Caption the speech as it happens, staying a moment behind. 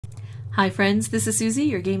Hi friends, this is Susie,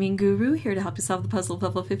 your gaming guru, here to help you solve the puzzle of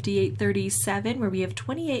level 5837, where we have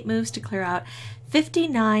 28 moves to clear out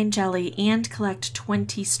 59 jelly and collect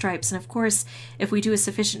 20 stripes. And of course, if we do a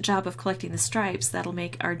sufficient job of collecting the stripes, that'll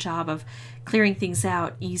make our job of clearing things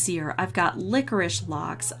out easier. I've got licorice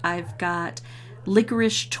locks, I've got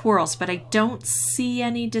licorice twirls, but I don't see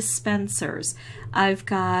any dispensers. I've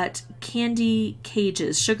got candy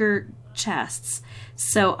cages, sugar chests.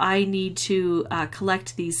 So I need to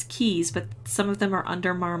collect these keys, but some of them are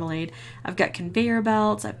under marmalade. I've got conveyor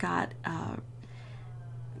belts, I've got a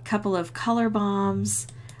couple of color bombs,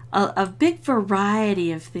 a big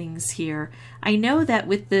variety of things here. I know that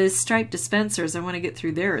with the striped dispensers, I want to get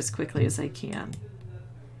through there as quickly as I can.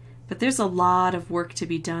 But there's a lot of work to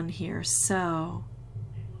be done here, so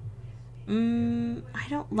I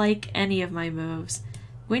don't like any of my moves.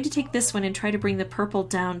 I'm going to take this one and try to bring the purple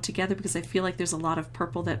down together because I feel like there's a lot of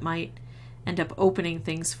purple that might end up opening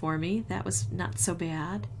things for me. That was not so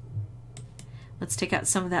bad. Let's take out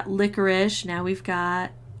some of that licorice. Now we've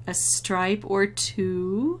got a stripe or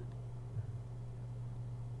two.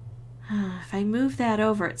 If I move that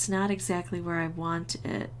over, it's not exactly where I want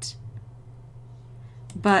it.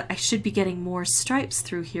 But I should be getting more stripes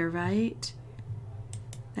through here, right?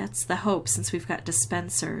 That's the hope since we've got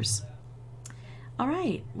dispensers. All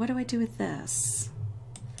right, what do I do with this?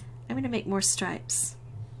 I'm going to make more stripes.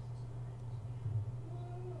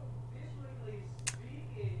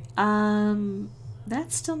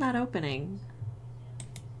 That's still not opening.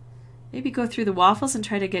 Maybe go through the waffles and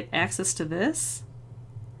try to get access to this?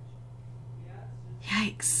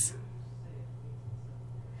 Yikes.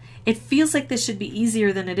 It feels like this should be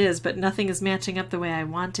easier than it is, but nothing is matching up the way I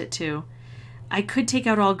want it to. I could take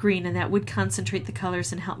out all green and that would concentrate the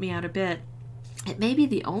colors and help me out a bit. It may be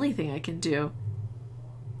the only thing I can do.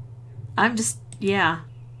 Yeah.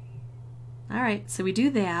 Alright, so we do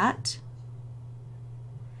that.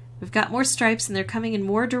 We've got more stripes and they're coming in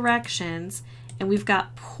more directions, and we've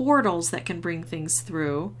got portals that can bring things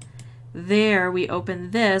through. There, we open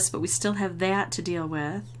this, but we still have that to deal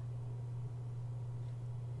with.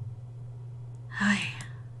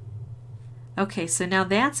 Okay, so now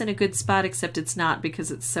that's in a good spot, except it's not because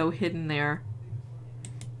it's so hidden there.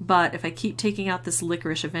 But if I keep taking out this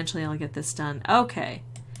licorice, eventually I'll get this done. Okay,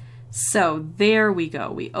 so there we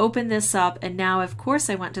go. We open this up, and now of course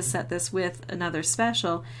I want to set this with another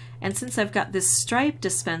special. And since I've got this stripe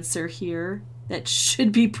dispenser here that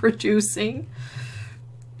should be producing,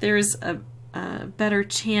 there's a better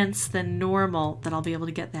chance than normal that I'll be able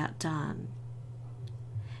to get that done.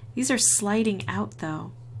 These are sliding out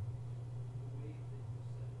though.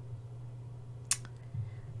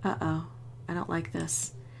 Uh-oh, I don't like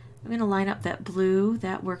this. I'm going to line up that blue.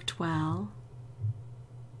 That worked well.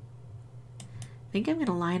 I think I'm going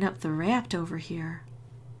to line up the wrapped over here.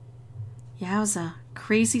 Yowza.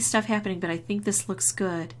 Crazy stuff happening, but I think this looks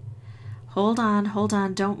good. Hold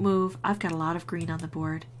on, don't move. I've got a lot of green on the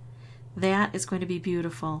board. That is going to be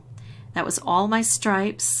beautiful. That was all my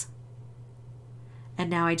stripes. And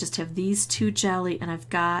now I just have these two jelly, and I've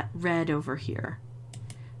got red over here.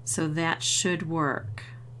 So that should work.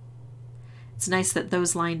 It's nice that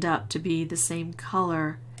those lined up to be the same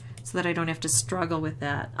color so that I don't have to struggle with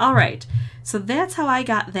that. All right, so that's how I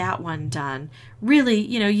got that one done. Really,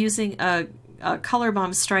 you know, using a color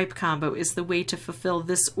bomb stripe combo is the way to fulfill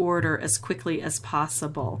this order as quickly as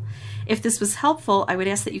possible. If this was helpful, I would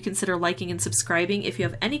ask that you consider liking and subscribing. If you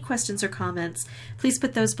have any questions or comments, please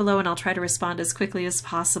put those below and I'll try to respond as quickly as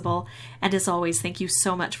possible. And as always, thank you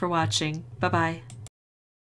so much for watching. Bye-bye.